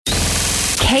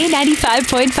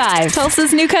K95.5,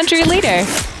 Tulsa's new country leader.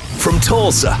 From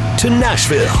Tulsa to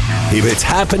Nashville, if it's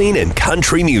happening in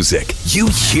country music, you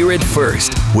hear it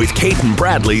first with Cait and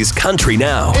Bradley's Country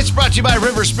Now. It's brought to you by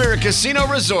River Spirit Casino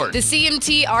Resort. The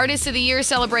CMT Artist of the Year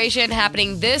celebration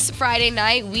happening this Friday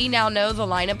night. We now know the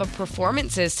lineup of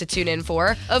performances to tune in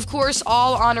for. Of course,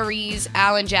 all honorees,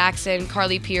 Alan Jackson,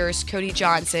 Carly Pierce, Cody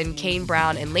Johnson, Kane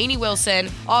Brown, and Lainey Wilson,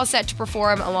 all set to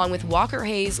perform along with Walker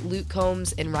Hayes, Luke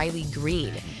Combs, and Riley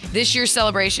Green. This year's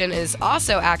celebration is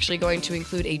also actually going to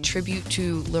include a tribute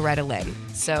to Loretta Lynn.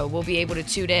 So we'll be able to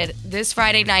tune in this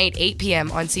Friday night, 8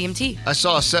 p.m. on CMT. I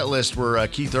saw a set list where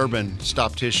Keith Urban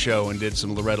stopped his show and did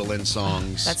some Loretta Lynn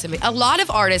songs. That's amazing. A lot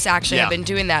of artists actually have been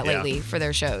doing that lately for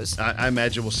their shows. I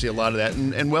imagine we'll see a lot of that,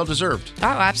 and well-deserved. Oh,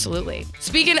 absolutely.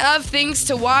 Speaking of things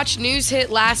to watch, news hit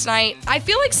last night. I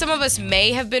feel like some of us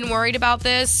may have been worried about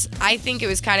this. I think it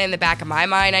was kind of in the back of my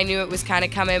mind. I knew it was kind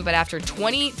of coming, but after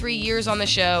 23 years on the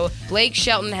show, Blake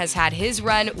Shelton has had his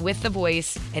run with The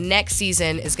Voice, and next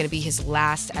season is going to be his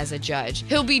last as a judge.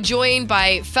 He'll be joined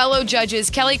by fellow judges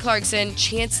Kelly Clarkson,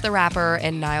 Chance the Rapper,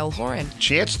 and Niall Horan.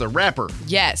 Chance the Rapper?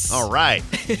 Yes. All right.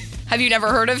 Have you never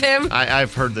heard of him?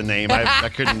 I've heard the name. I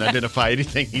couldn't identify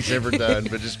anything he's ever done,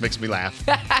 but it just makes me laugh.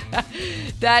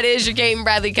 That is your Cait and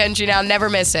Bradley Country Now. Never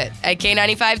miss it at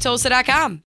K95Tulsa.com.